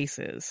these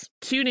spaces.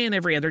 Tune in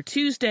every other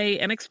Tuesday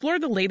and explore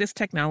the latest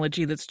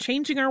technology that's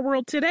changing our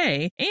world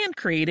today and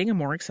creating a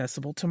more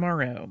accessible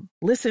tomorrow.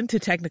 Listen to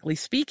Technically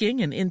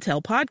Speaking, an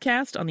Intel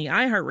podcast on the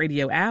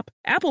iHeartRadio app,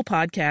 Apple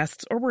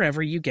Podcasts, or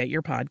wherever you get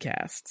your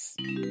podcasts.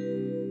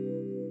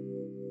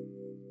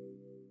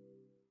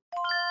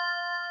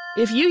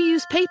 If you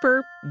use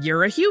paper,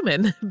 you're a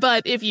human.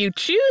 But if you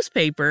choose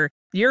paper,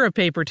 you're a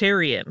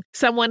papertarian,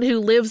 someone who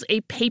lives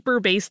a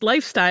paper-based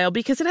lifestyle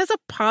because it has a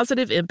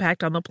positive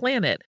impact on the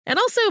planet. And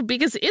also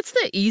because it's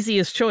the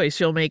easiest choice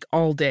you'll make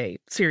all day.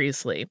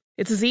 Seriously.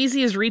 It's as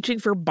easy as reaching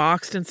for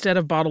boxed instead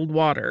of bottled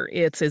water.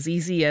 It's as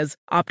easy as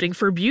opting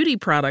for beauty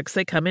products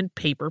that come in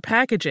paper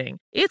packaging.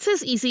 It's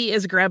as easy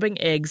as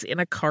grabbing eggs in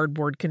a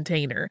cardboard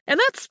container. And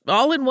that's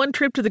all in one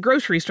trip to the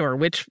grocery store,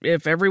 which,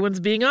 if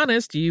everyone's being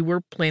honest, you were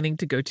planning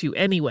to go to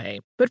anyway.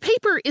 But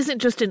paper isn't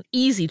just an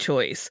easy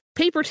choice.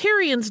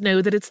 Papertarians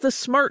know that it's the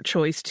smart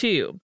choice,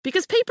 too.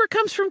 Because paper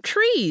comes from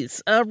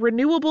trees, a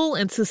renewable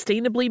and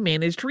sustainably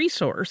managed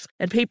resource.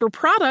 And paper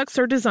products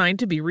are designed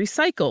to be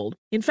recycled.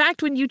 In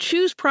fact, when you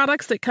choose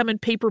products that come in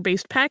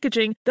paper-based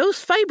packaging, those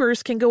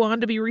fibers can go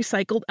on to be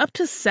recycled up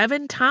to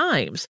 7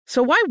 times.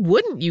 So why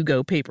wouldn't you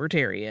go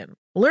papertarian?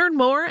 Learn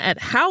more at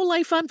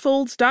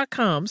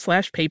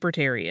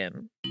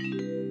howlifeunfolds.com/papertarian.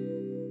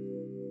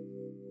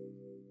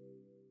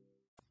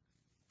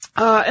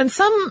 And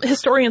some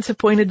historians have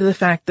pointed to the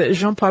fact that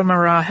Jean-Paul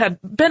Marat had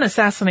been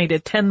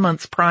assassinated 10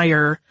 months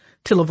prior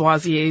to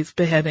Lavoisier's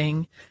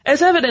beheading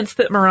as evidence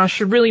that Marat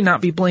should really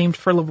not be blamed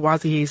for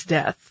Lavoisier's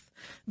death.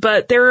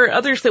 But there are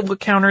others that would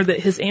counter that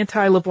his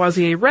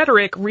anti-Lavoisier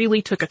rhetoric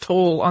really took a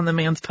toll on the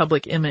man's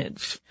public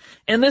image.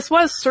 And this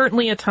was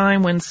certainly a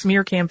time when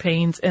smear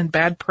campaigns and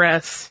bad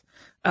press,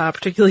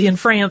 particularly in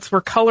France,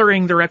 were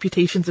coloring the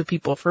reputations of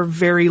people for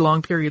very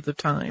long periods of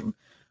time.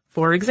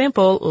 For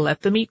example,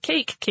 Let Them Eat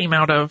Cake came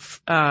out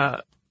of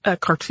a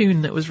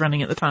cartoon that was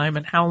running at the time,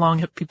 and how long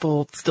have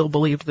people still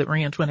believed that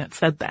Marie Antoinette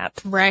said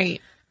that?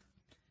 Right.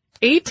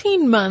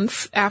 18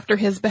 months after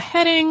his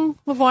beheading,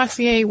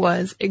 Lavoisier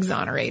was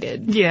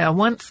exonerated. Yeah,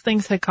 once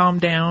things had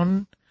calmed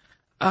down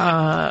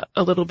a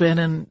little bit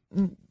and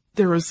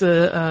there was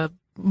a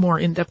more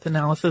in-depth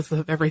analysis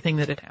of everything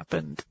that had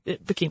happened,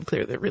 it became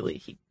clear that really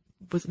he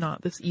was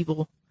not this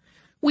evil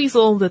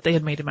weasel that they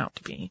had made him out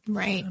to be.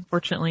 Right.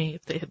 Unfortunately,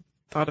 if they had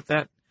thought of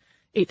that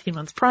 18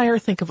 months prior,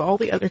 think of all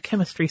the other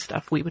chemistry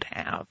stuff we would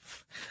have.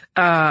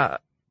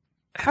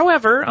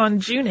 However, on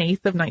June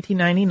 8th of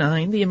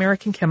 1999, the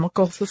American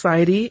Chemical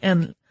Society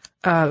and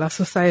La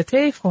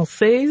Société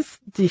Française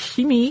de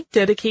Chimie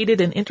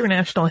dedicated an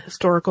international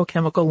historical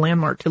chemical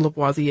landmark to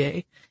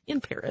Lavoisier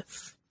in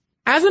Paris.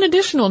 As an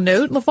additional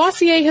note,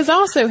 Lavoisier has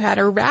also had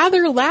a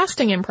rather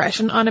lasting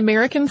impression on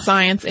American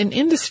science and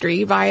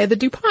industry via the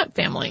DuPont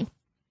family.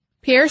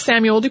 Pierre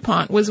Samuel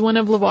DuPont was one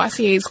of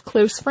Lavoisier's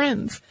close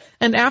friends,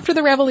 and after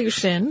the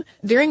Revolution,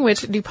 during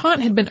which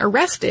DuPont had been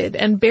arrested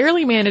and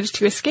barely managed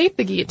to escape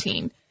the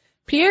guillotine,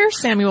 Pierre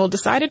Samuel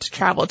decided to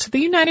travel to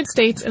the United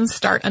States and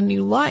start a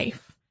new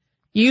life.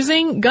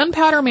 Using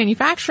gunpowder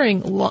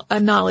manufacturing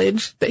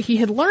knowledge that he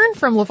had learned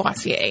from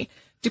Lavoisier,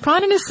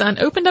 DuPont and his son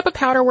opened up a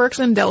powder works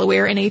in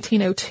Delaware in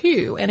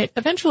 1802, and it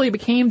eventually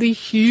became the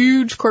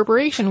huge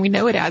corporation we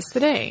know it as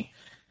today.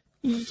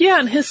 Yeah,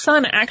 and his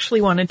son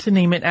actually wanted to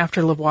name it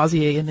after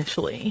Lavoisier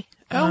initially.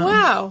 Oh,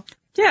 wow.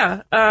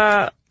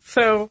 Yeah,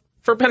 so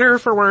for better or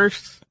for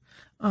worse,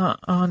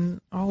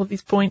 on all of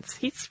these points,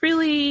 he's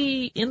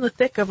really in the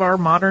thick of our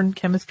modern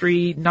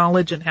chemistry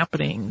knowledge and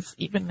happenings,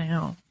 even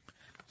now.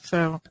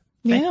 So,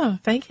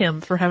 thank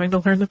him for having to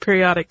learn the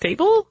periodic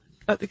table,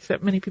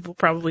 except many people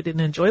probably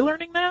didn't enjoy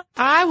learning that.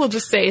 I will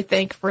just say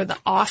thank for the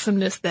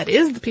awesomeness that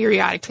is the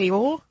periodic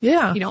table.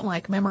 Yeah. You don't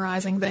like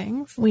memorizing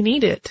things. We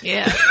need it.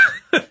 Yeah.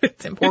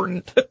 It's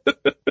important.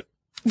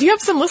 Do you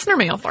have some listener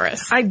mail for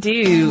us? I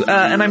do,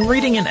 and I'm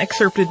reading an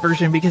excerpted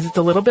version because it's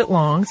a little bit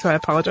long, so I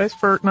apologize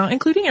for not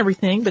including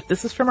everything, but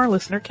this is from our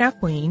listener,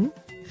 Kathleen,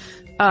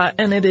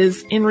 and it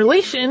is in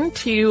relation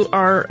to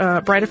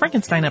our Bride of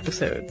Frankenstein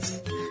episodes.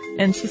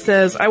 And she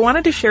says, I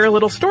wanted to share a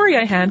little story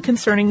I had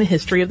concerning the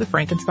history of the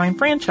Frankenstein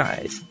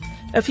franchise.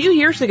 A few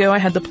years ago, I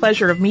had the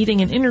pleasure of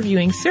meeting and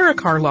interviewing Sarah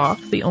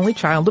Karloff, the only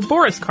child of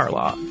Boris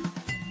Karloff.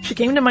 She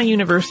came to my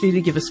university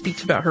to give a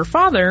speech about her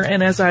father,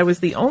 and as I was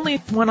the only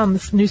one on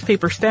the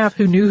newspaper staff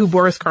who knew who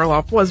Boris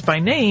Karloff was by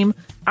name,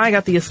 I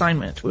got the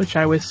assignment, which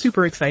I was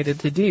super excited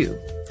to do.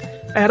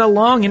 I had a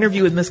long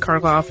interview with Miss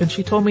Karloff, and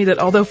she told me that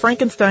although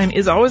Frankenstein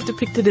is always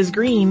depicted as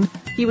green,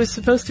 he was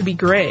supposed to be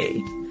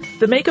gray.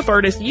 The makeup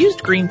artist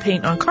used green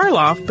paint on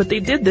Karloff, but they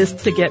did this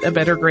to get a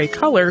better gray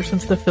color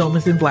since the film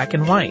is in black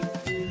and white.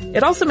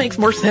 It also makes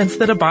more sense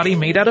that a body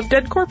made out of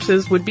dead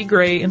corpses would be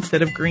gray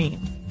instead of green.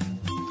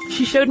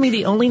 She showed me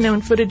the only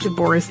known footage of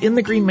Boris in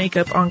the green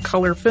makeup on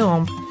color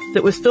film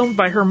that was filmed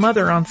by her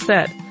mother on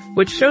set,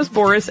 which shows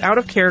Boris out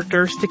of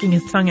character sticking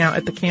his tongue out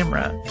at the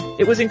camera.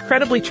 It was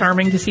incredibly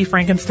charming to see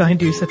Frankenstein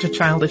do such a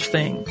childish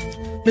thing.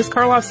 Miss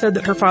Karloff said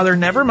that her father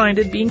never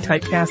minded being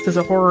typecast as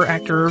a horror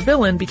actor or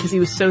villain because he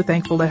was so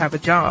thankful to have a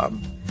job.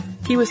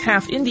 He was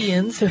half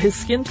Indian, so his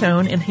skin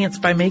tone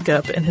enhanced by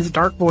makeup and his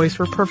dark voice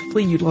were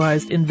perfectly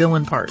utilized in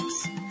villain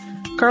parts.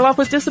 Karloff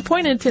was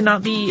disappointed to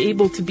not be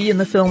able to be in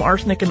the film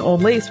Arsenic and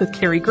Old Lace with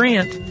Cary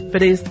Grant,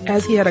 but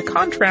as he had a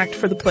contract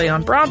for the play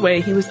on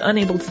Broadway, he was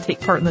unable to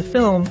take part in the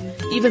film,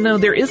 even though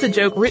there is a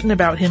joke written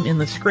about him in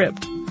the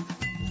script.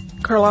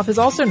 Karloff is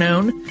also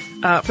known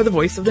for the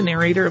voice of the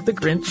narrator of The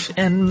Grinch,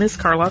 and Miss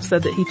Karloff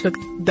said that he took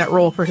that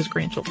role for his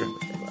grandchildren,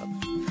 which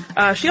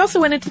I love. She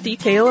also went into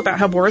detail about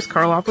how Boris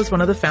Karloff was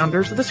one of the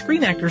founders of the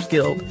Screen Actors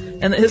Guild,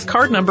 and that his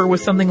card number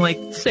was something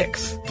like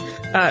 6.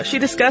 She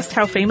discussed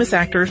how famous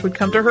actors would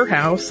come to her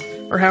house,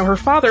 or how her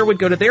father would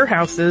go to their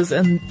houses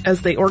and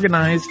as they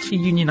organized to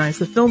unionize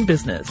the film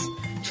business.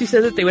 She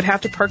said that they would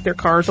have to park their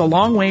cars a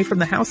long way from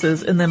the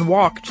houses and then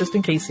walk just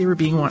in case they were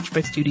being watched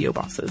by studio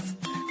bosses.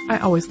 I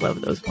always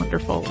love those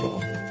wonderful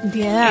little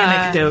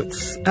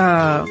anecdotes.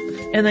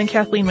 And then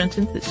Kathleen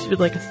mentioned that she would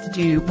like us to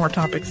do more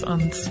topics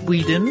on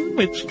Sweden,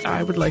 which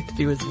I would like to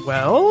do as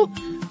well.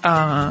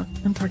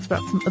 And talks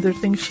about some other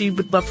things she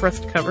would love for us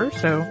to cover,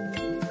 so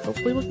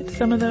hopefully we'll get to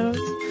some of those.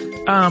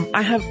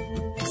 I have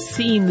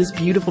seen this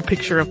beautiful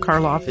picture of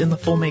Karloff in the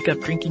full makeup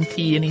drinking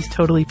tea, and he's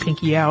totally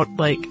pinky out,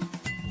 like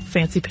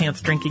fancy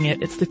pants drinking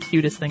it. It's the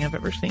cutest thing I've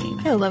ever seen.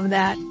 I love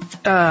that.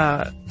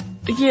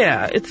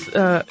 Yeah, it's,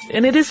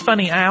 and it is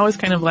funny. I always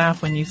kind of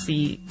laugh when you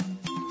see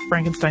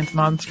Frankenstein's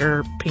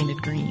monster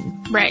painted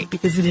green. Right.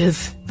 Because it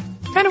is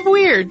kind of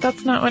weird.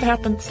 That's not what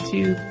happens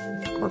to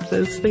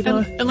corpses. They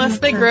don't. Unless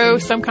they grow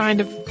some kind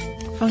of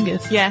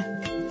fungus. Yeah.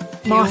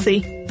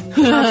 Mossy.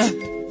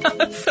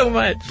 Not so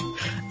much.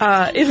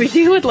 If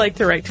you would like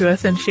to write to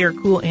us and share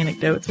cool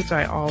anecdotes, which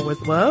I always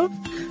love,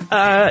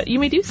 you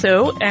may do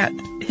so at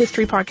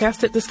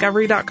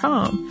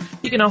historypodcast@discovery.com.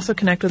 You can also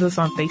connect with us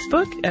on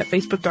Facebook at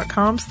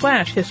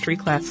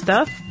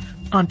facebook.com/historyclassstuff,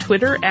 on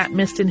Twitter at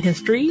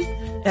missedinhistory,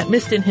 at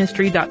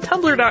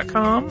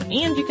missedinhistory.tumblr.com,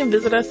 and you can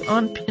visit us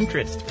on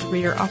Pinterest, where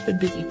we are often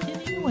busy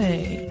pinning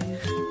away.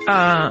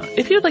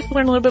 If you'd like to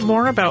learn a little bit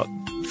more about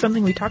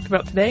something we talked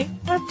about today,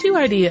 I have two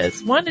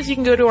ideas. One is you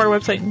can go to our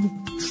website and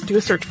do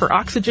a search for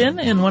oxygen,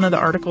 and one of the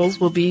articles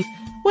will be,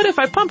 what if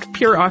I pumped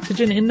pure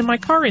oxygen into my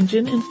car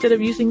engine instead of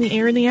using the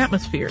air in the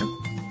atmosphere?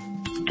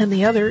 And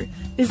the other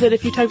is that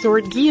if you type the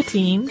word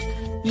guillotine,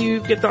 you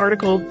get the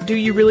article, do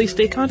you really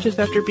stay conscious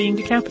after being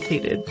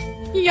decapitated?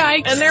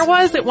 Yikes. And there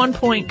was at one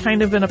point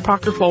kind of an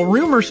apocryphal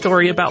rumor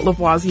story about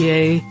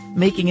Lavoisier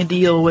making a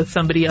deal with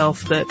somebody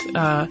else that,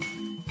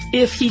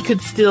 if he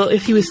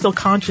was still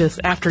conscious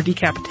after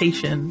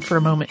decapitation for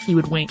a moment, he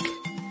would wink.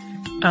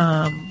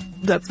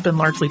 That's been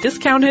largely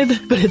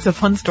discounted, but it's a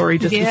fun story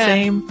just the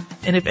same.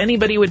 And if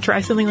anybody would try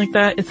something like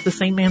that, it's the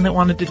same man that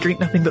wanted to drink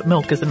nothing but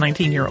milk as a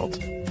 19-year-old.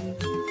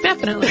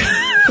 Definitely.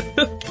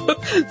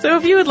 So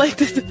if you would like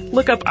to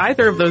look up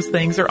either of those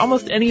things or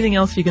almost anything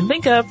else you can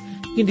think of,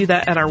 you can do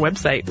that at our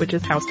website, which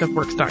is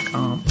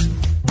howstuffworks.com.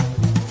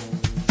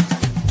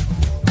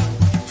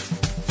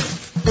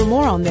 For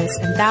more on this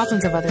and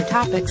thousands of other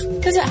topics,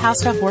 visit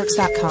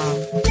howstuffworks.com.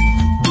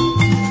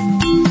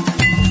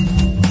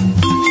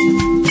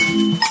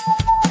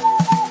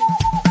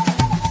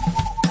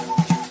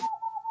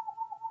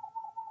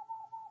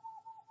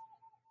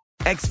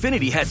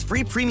 Xfinity has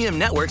free premium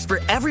networks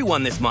for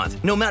everyone this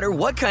month, no matter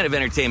what kind of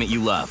entertainment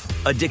you love.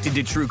 Addicted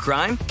to true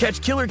crime?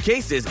 Catch killer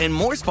cases and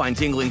more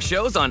spine-tingling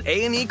shows on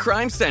A&E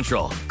Crime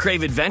Central.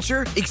 Crave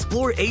adventure?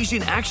 Explore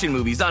Asian action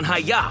movies on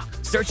Hi-Ya.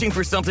 Searching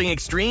for something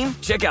extreme?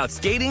 Check out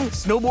skating,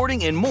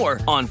 snowboarding, and more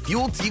on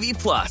Fuel TV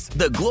Plus,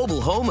 the global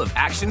home of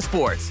action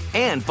sports.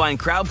 And find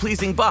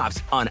crowd-pleasing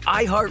bops on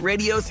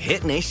iHeartRadio's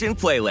Hit Nation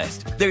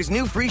playlist. There's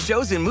new free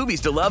shows and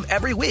movies to love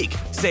every week.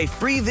 Say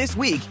free this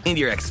week in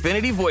your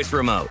Xfinity voice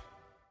remote.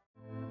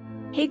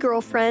 Hey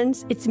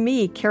girlfriends, it's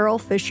me, Carol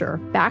Fisher,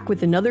 back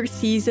with another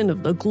season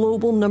of the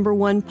global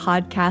 #1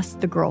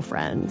 podcast, The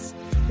Girlfriends.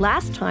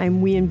 Last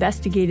time, we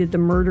investigated the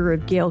murder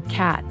of Gail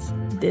Katz.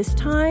 This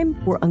time,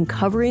 we're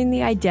uncovering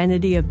the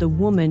identity of the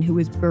woman who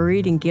was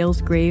buried in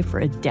Gail's grave for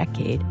a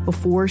decade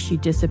before she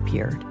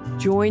disappeared.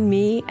 Join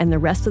me and the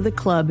rest of the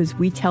club as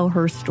we tell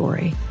her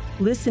story.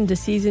 Listen to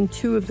Season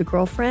 2 of The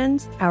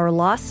Girlfriends, Our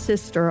Lost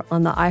Sister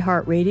on the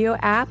iHeartRadio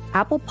app,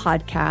 Apple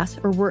Podcasts,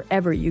 or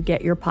wherever you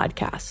get your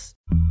podcasts.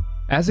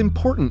 As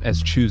important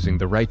as choosing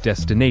the right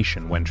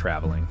destination when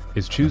traveling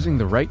is choosing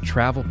the right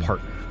travel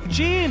partner.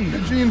 Gene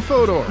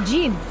Fodor.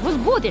 Gene, was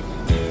good.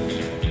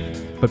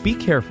 But be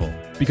careful,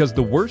 because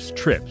the worst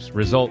trips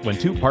result when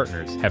two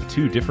partners have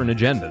two different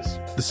agendas.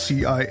 The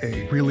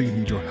CIA really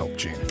need your help,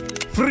 Gene.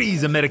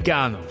 Freeze,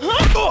 Americano.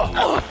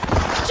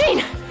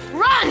 Gene,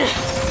 run!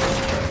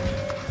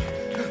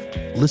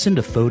 Listen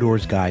to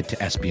Fodor's Guide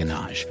to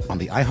Espionage on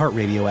the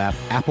iHeartRadio app,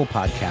 Apple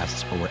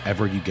Podcasts, or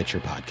wherever you get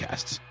your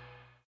podcasts.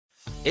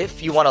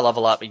 If you want to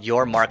level up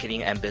your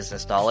marketing and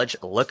business knowledge,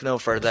 look no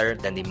further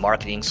than the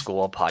Marketing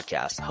School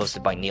podcast,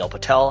 hosted by Neil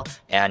Patel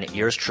and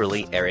yours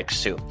truly, Eric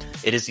Su.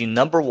 It is the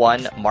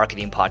 #1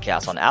 marketing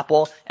podcast on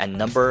Apple and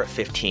number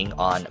 15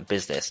 on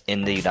business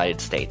in the United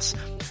States.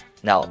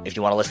 Now, if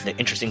you want to listen to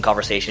interesting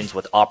conversations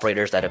with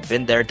operators that have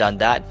been there, done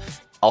that,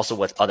 also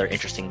with other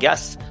interesting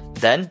guests,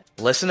 then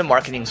listen to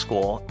Marketing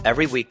School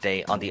every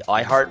weekday on the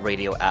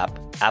iHeartRadio app,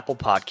 Apple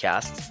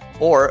Podcasts,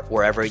 or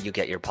wherever you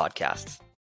get your podcasts.